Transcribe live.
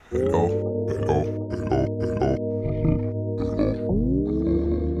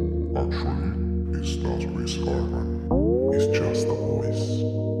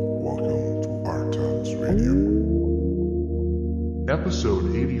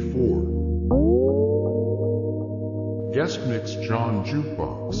84. Guestmix John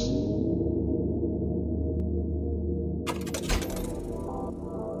Jukebox.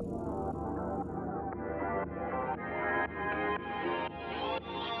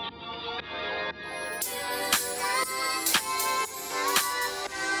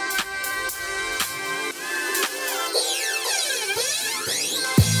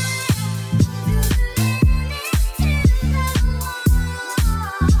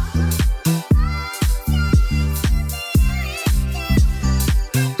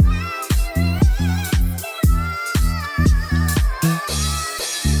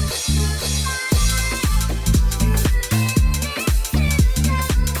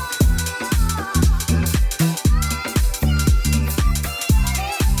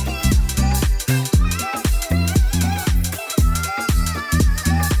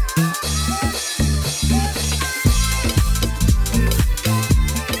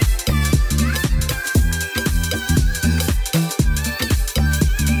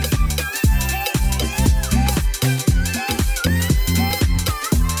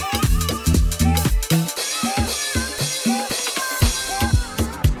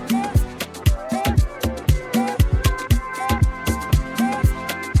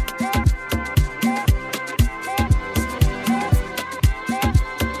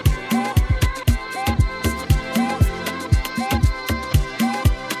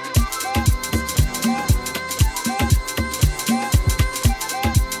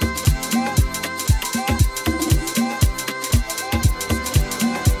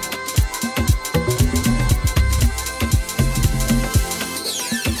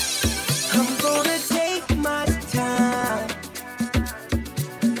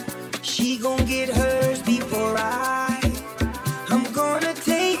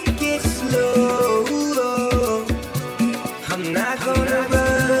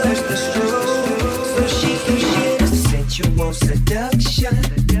 Seduction,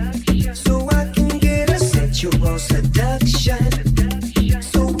 so I can get a sensual seduction,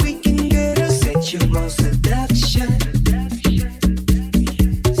 so we can get a sensual seduction,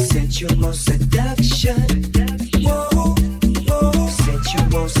 sensual seduction, whoa, whoa,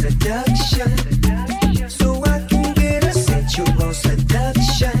 sensual seduction, so I can get a sensual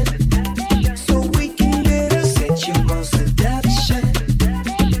seduction, so we can get a sensual seduction,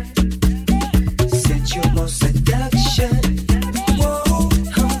 sensual seduction.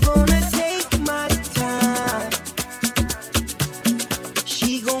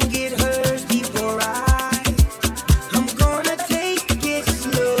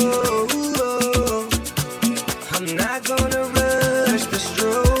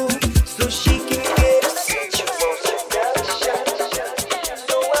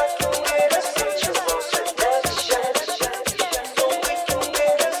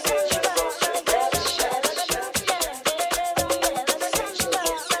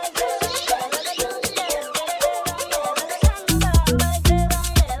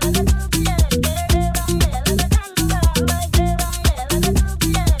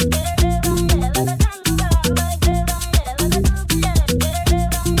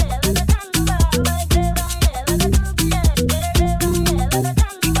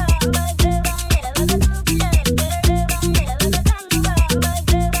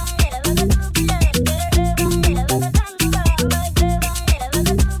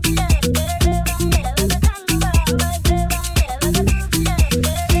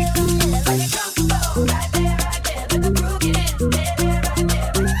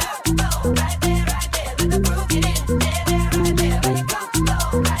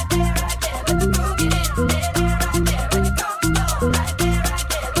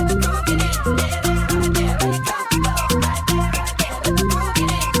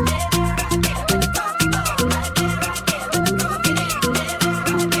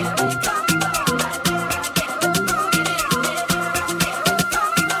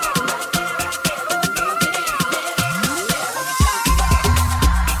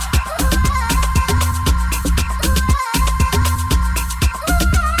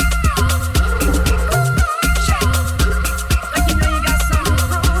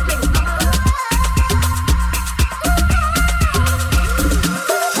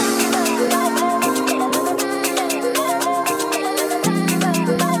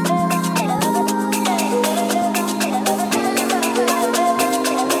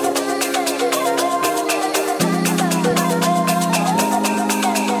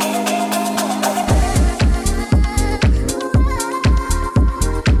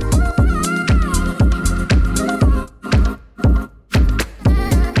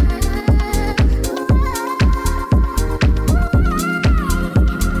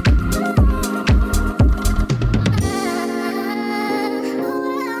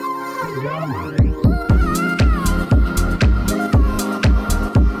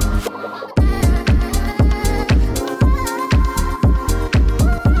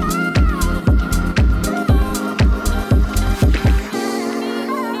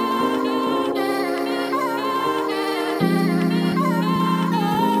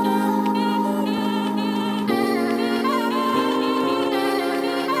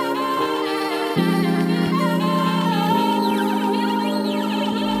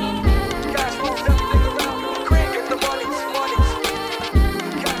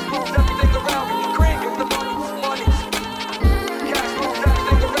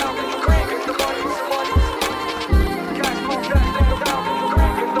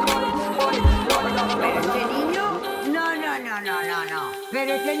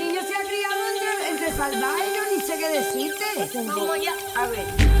 ustedes. Vamos ya, a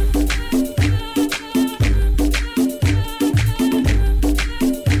ver.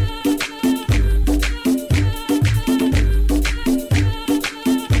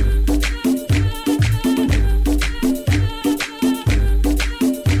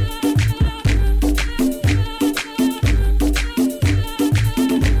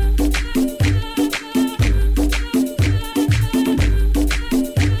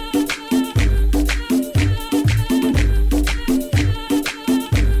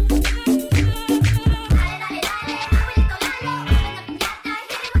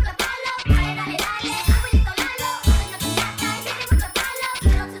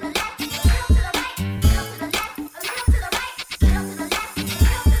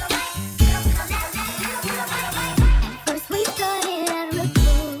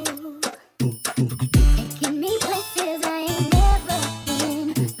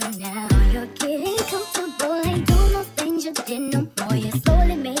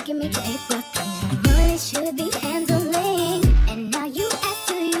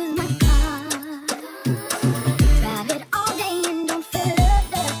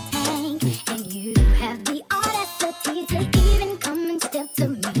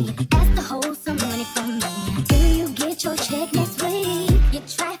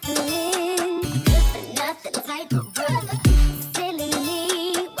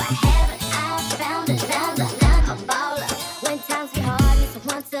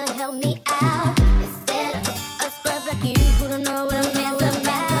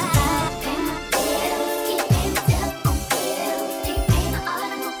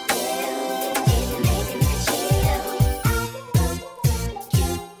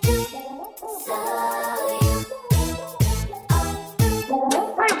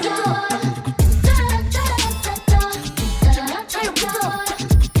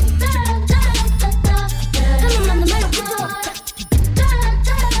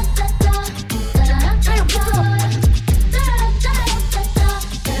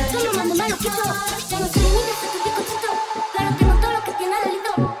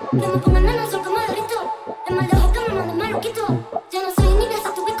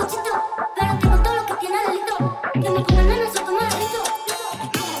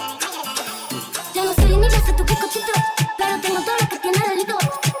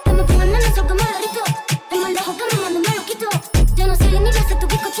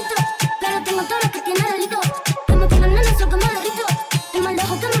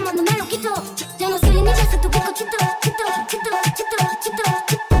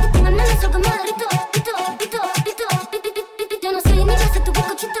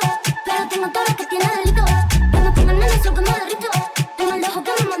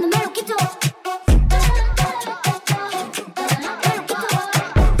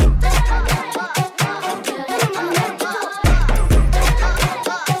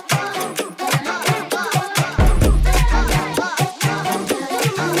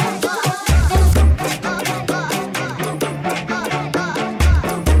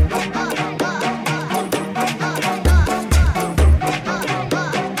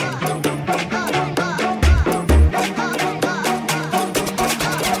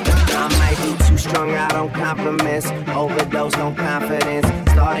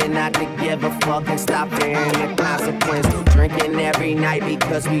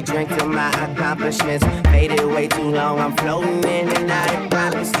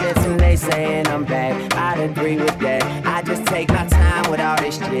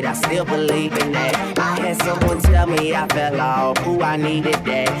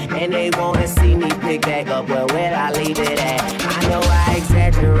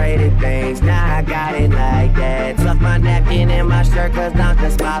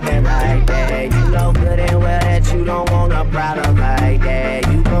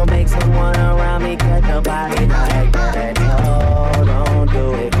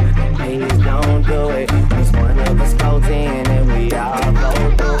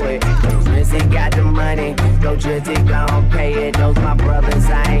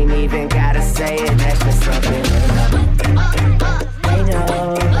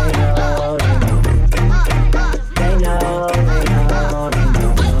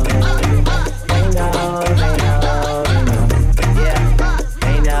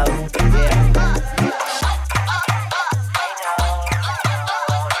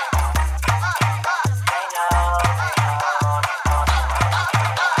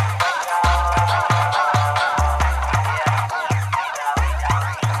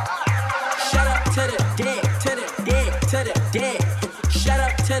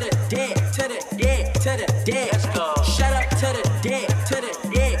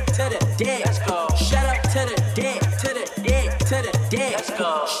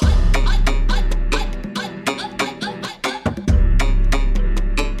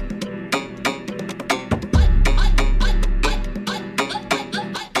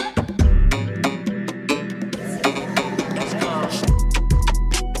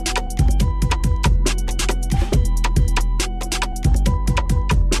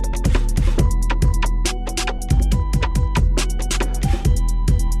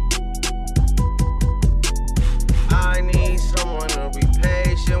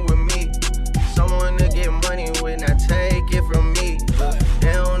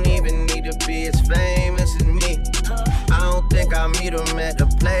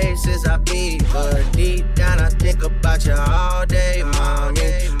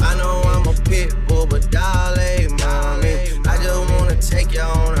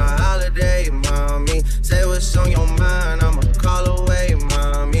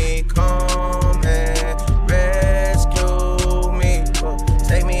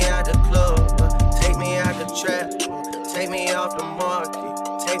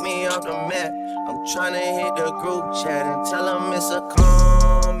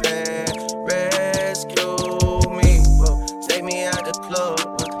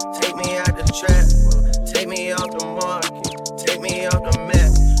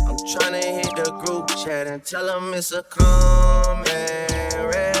 Tell him it's a come and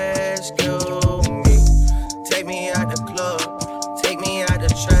rescue me. Take me out the club, take me out the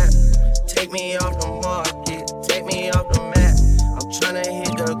trap, take me off the market, take me off the map. I'm tryna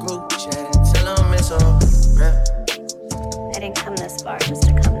hit the group chat and tell him it's a rap. I didn't come this far just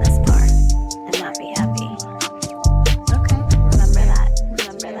to come this far and not be happy. Okay, remember that.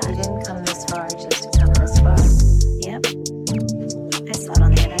 Remember that. You didn't come this far just to come this far. Yep. I saw it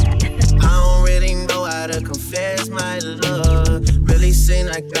on the internet. To confess my love, really seem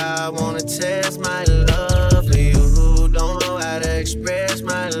like I wanna test my love for you who don't know how to express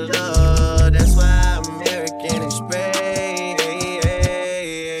my love. That's why American Express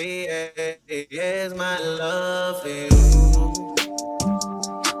is my love for you.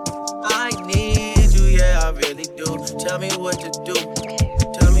 I need you, yeah, I really do. Tell me what to do.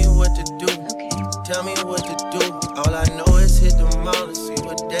 Tell me what to do. Tell me what to do. All I know is hit the mall and see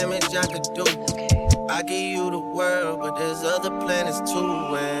what damage I could do. I give you the world, but there's other planets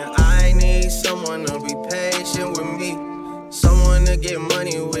too. And I need someone to be patient with me, someone to get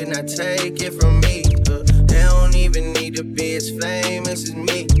money with, not take it from me. They don't even need to be as famous as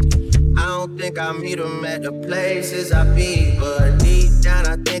me. I don't think I meet them at the places I be, but deep down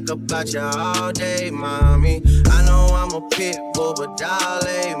I think about you all day, mommy. I know I'm a pit bull, but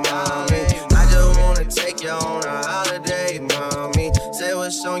darling, mommy, I just wanna take you on a holiday, mommy. Say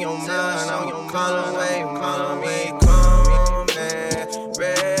what's on your mind, I'm gonna call away, mommy. Come and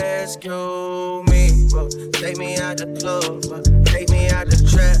rescue me. Take me out the club, take me out the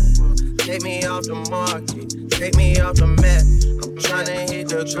trap, take me off the market, take me off the map. I'm tryna hit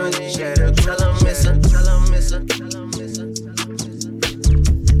the group chat, tell 'em it's a, tell 'em it's a, tell 'em it's a.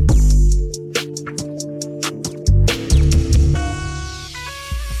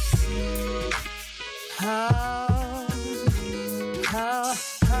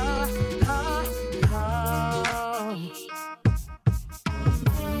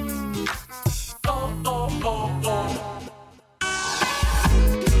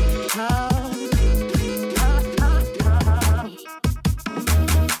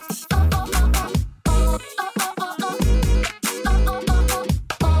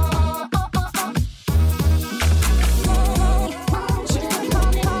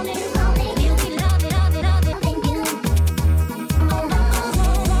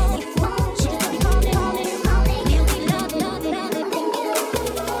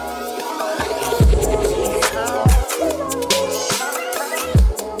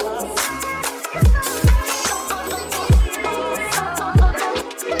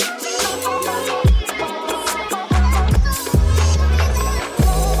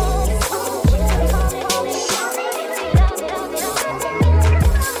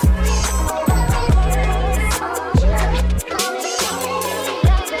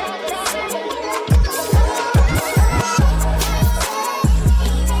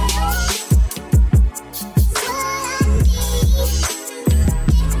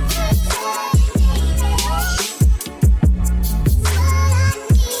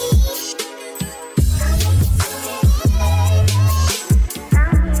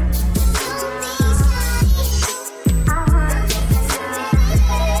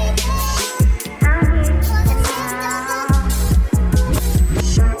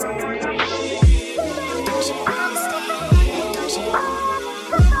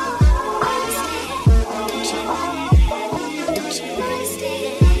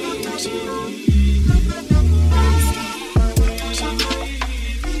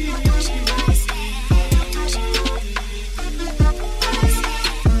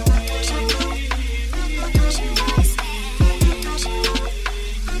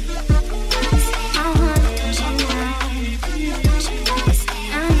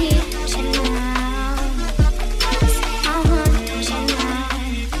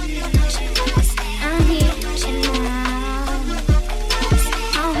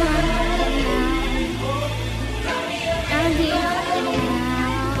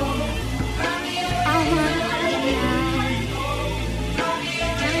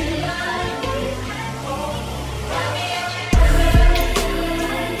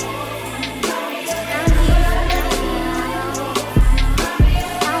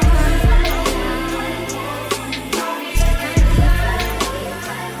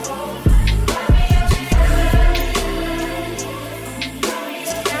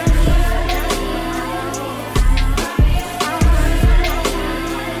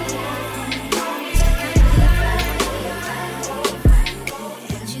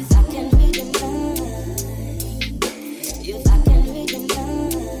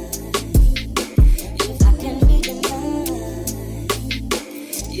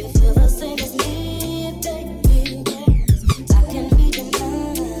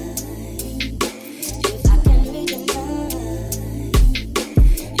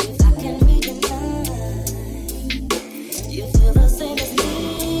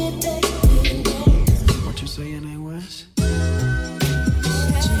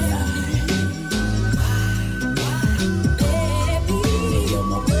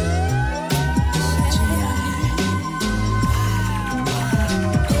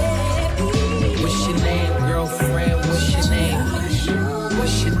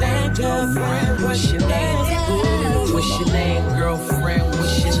 What's your name? What's your name, girlfriend?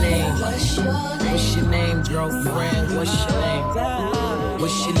 What's your name? What's your name, girlfriend? What's your name?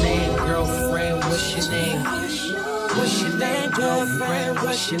 What's your name, girlfriend? What's your name? What's your name, girlfriend?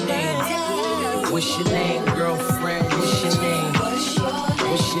 What's your name? What's your name, girlfriend? What's your name?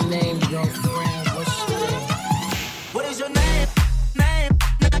 What's your name, girlfriend? What's your name? What is your name? Name,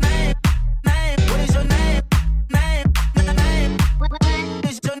 name, name. What is your name? Name, name. What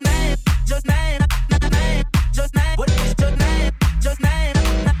is your name? Your name, name. Your name. What is your name? Your name,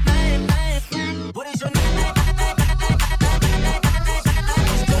 name, name. What is your name?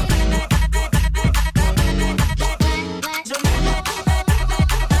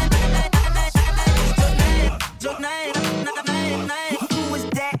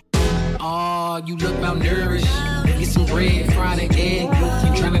 Oh, you look malnourished. Get some bread, fried an egg,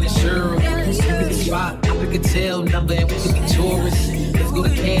 you drowning in syrup. You pick a spot, I pick a tail number, and we could be tourists. Let's go to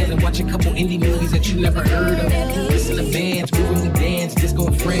Cannes and watch a couple indie movies that you never heard of. Listen to bands, move when we dance, disco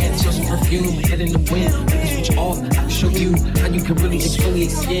in France, show some perfume, head in the wind. We can switch off, I can show you how you can really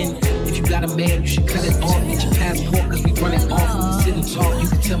exfoliate skin. If you got a man, you should cut it off. Get your passport, cause we run it off. When we sit and talk, you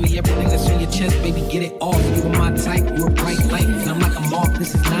can tell me everything that's on your chest, baby, get it off. You are my type, you a bright light, and I'm like a moth,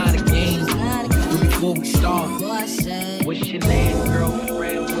 this is not a game. Before we start, what's your name,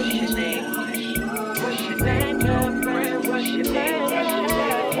 girlfriend? What's your name? What's your name, girlfriend? What's your name?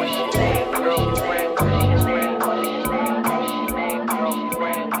 What's your name, girlfriend? What's your name? What's your name,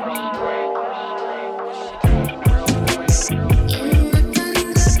 girlfriend?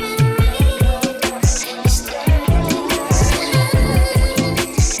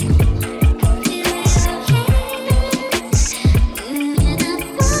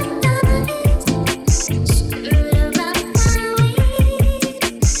 About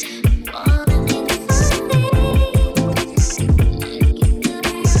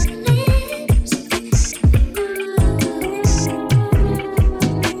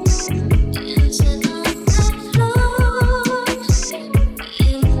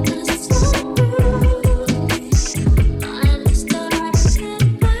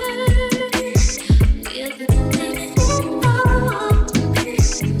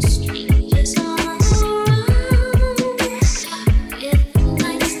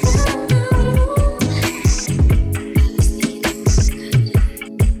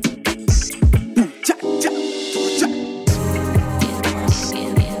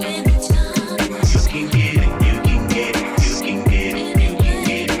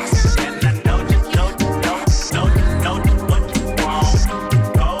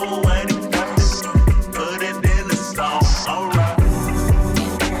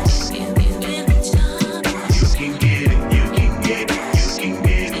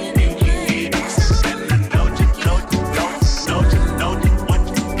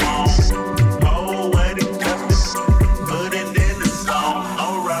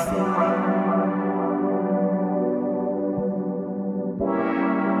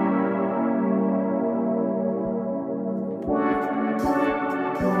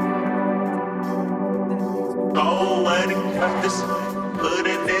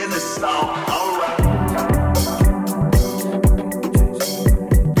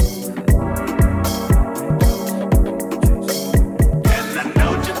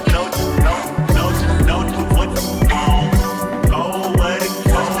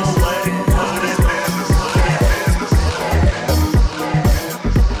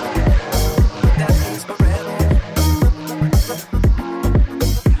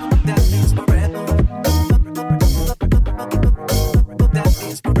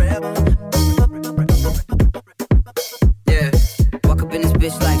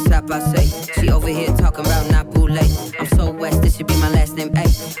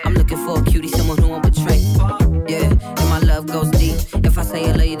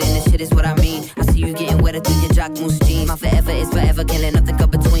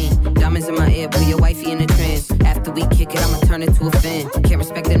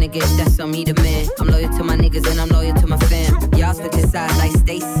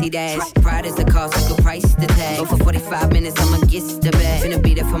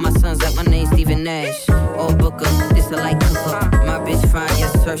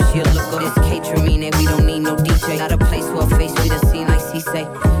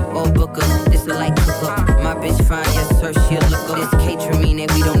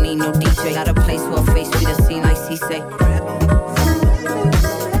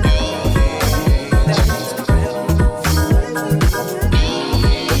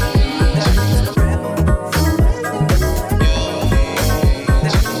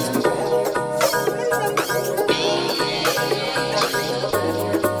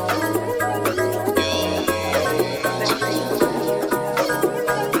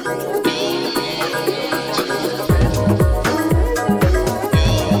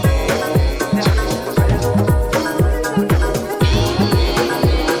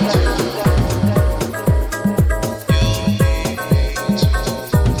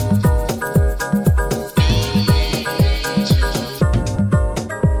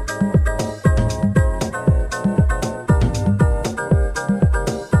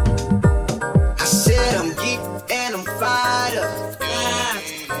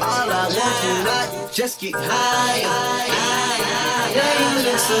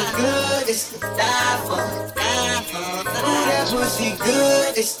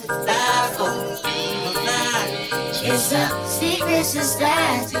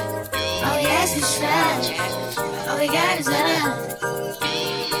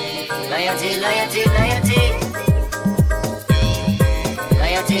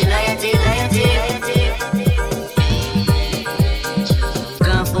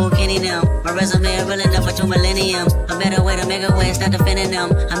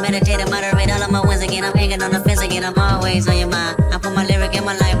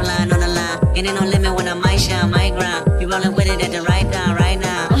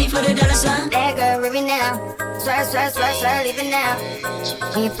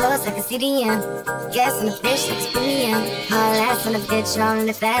Gas on the bitch, that's premium. Hard ass on the bitch, all in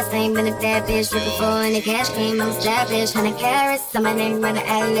the fast lane. Been a bad bitch, looking for when the cash came. I'm a savage, 100 carats. I'm my name, run the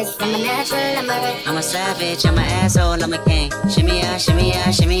atlas. I'm a natural, I'm a savage, I'm an asshole, I'm a king. Shimmy out, shimmy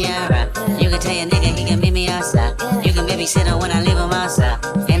out, shimmy out. You can tell your nigga he can meet me outside. You can babysit her when I leave him outside.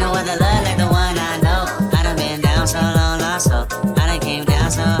 Ain't no other love like the one I know. I done been down so long, lost so. I done came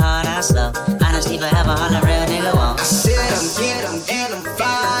down so hard, I slow. I done sleep forever, all a real nigga won't. I said I'm get him, and I'm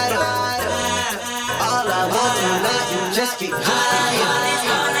fired up. All I want tonight, just get higher.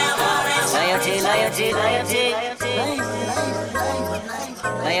 Loyalty, loyalty, loyalty.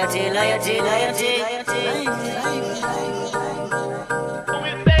 Loyalty, loyalty, loyalty. We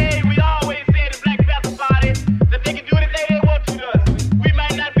say, we always say at the Black Panther Party that they can do anything they want to us. We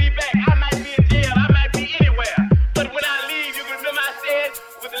might not be back, I might be in jail, I might be anywhere. But when I leave, you can remember I said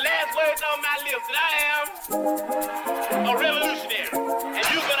with the last words on my lips that I am a revolutionary. And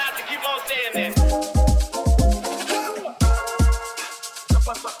you're gonna have to keep on saying that.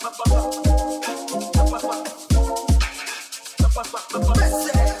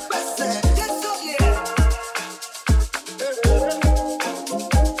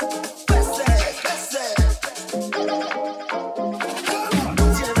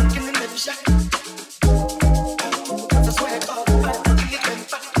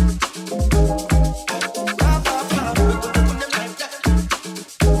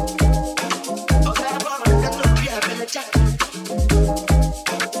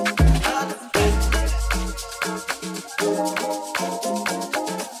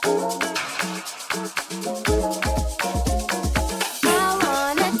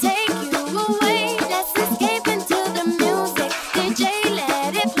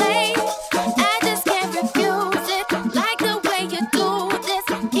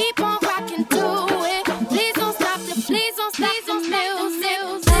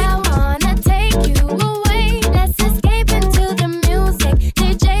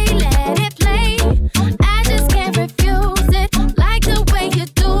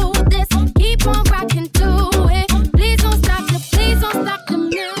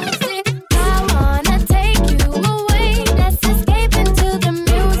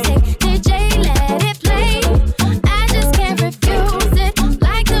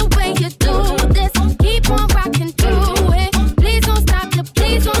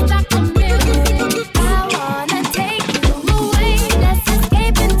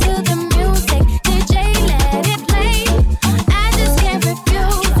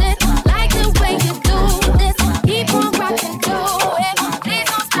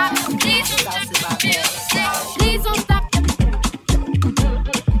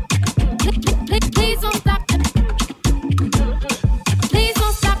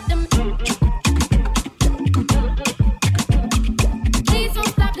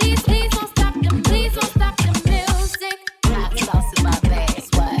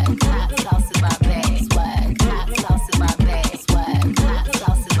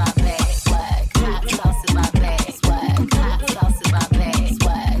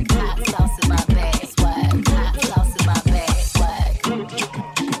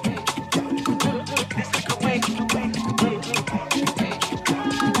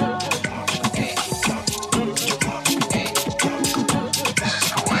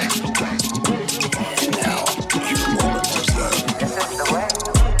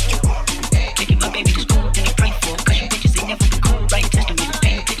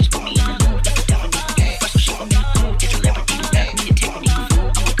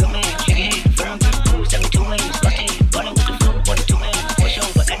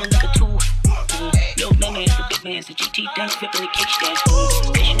 bitch stand cool,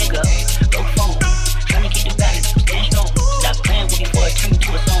 bitch nigga, broke phone. Tryna keep the balance, stand strong. Stop playing with me before I turn you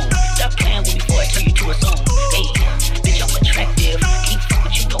to a song. Stop playing with me before I turn you to a song. Hey, bitch, I'm attractive. Can't fuck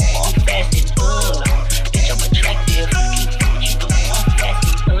with you no more, I'm fasting. Bitch, I'm attractive. Can't fuck with you no more, I'm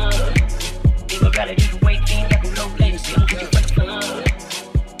fasting. People rather do the weight thing like a low latency. I'm good for the fun.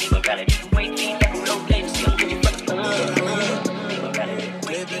 People rather do the weight thing like a low latency. I'm good for the fun. People rather do the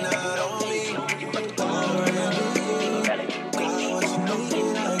weight thing like a low latency. I'm good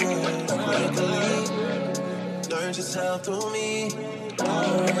for the fun. Learn yourself through me.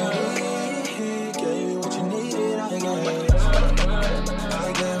 Gave you what you needed, I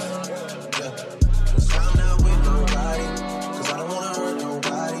guess. So I'm not with nobody, cause I don't wanna hurt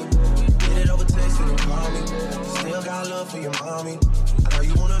nobody. Get it over text and call me. Still got love for your mommy. I know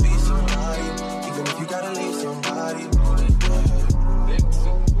you wanna be somebody, even if you gotta leave somebody.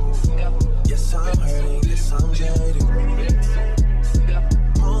 Yes, I'm hurting, yes, I'm jaded.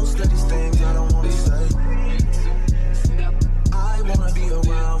 Most of these things I don't wanna say. I wanna be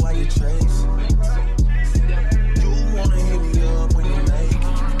around while you chase. You wanna hit me up when you make.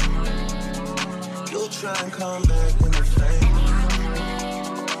 You'll try and come back when you're fake.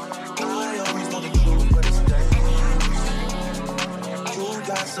 I always want the truth, but it's dangerous. You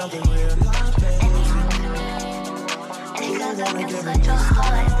got something real, not basic. You wanna give me your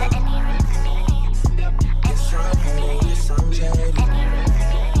heart, is there any room for me? Yes, I'm hurting, yes, I'm jaded.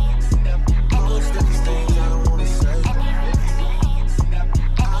 Most of these things I don't wanna say.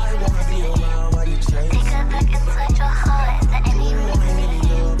 I wanna be around while you chase. Take a look inside your heart, is there any room for me? You wanna hit me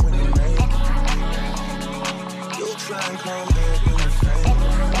up when you make. You'll try and come back when you're fake.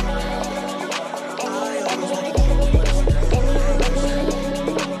 I always want to keep you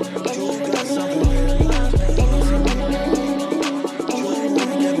but you got something real, not basic. You wanna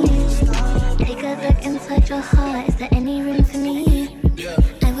give me a stop. Take a look inside your heart, is there any room for me?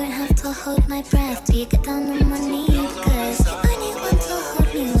 I would have to hold my breath till you get down on my knees. Cause I need one to hold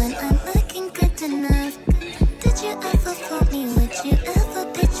me when I'm looking good enough. Did you ever put me, would you ever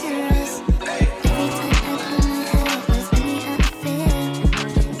picture us? Every time I pull my head up was any unfair.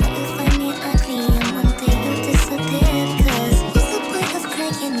 But you find me ugly and one day you'll disappear. Cause what's the point of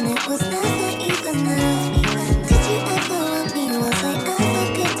crying, it was never even enough. Did you ever want me, was I ever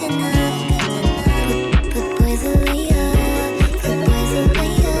good enough? But boys are layup, but boys are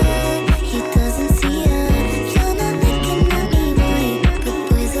layup. He doesn't see ya, you're not looking at me, boy. But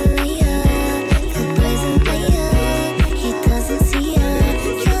boys are layup, but boys are layup. He doesn't see ya,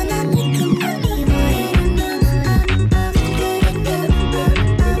 you're not looking at me, boy.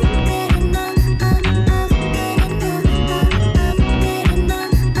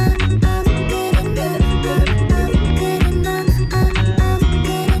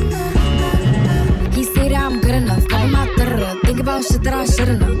 He say that I'm good enough, call my think about shit that I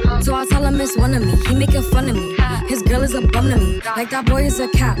should've known. So I tell him it's one of me, he making fun of me. His girl is a bum to me, like that boy is a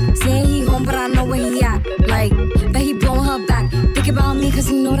cat. Saying he home, but I know where he at. Like, bet he blowing her back. Think about me, cause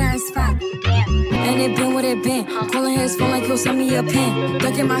he know that it's fact. And it been what it been. Calling his phone like he'll send me a pin.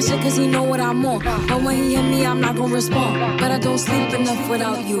 Ducking my shit cause he know what I'm on. But when he hit me, I'm not gonna respond. But I don't sleep enough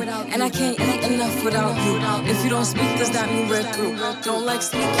without you. And I can't eat enough without you. If you don't speak, does that mean we're through? Don't like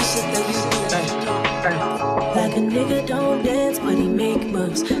sneaky shit that you do. Like a nigga don't dance, but he make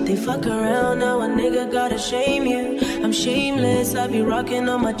moves. They fuck around, now a nigga gotta shame you. I'm shameless, I be rocking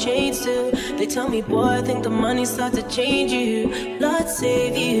on my chains too. They tell me, boy, I think the money start to change you. Lord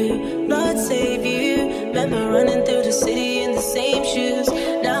save you, Lord save you. Remember running through the city in the same shoes.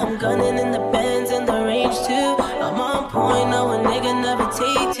 Now I'm gunning in the Benz and the range too. I'm on point, now a nigga never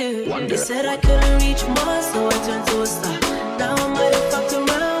take two. They said I couldn't reach more, so I turned to a star. Now I might have fucked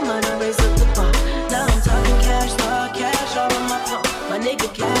around, might have raised up the bar. Now I'm talking cash, raw cash, all in my palm. My nigga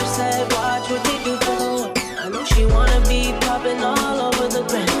Cash said,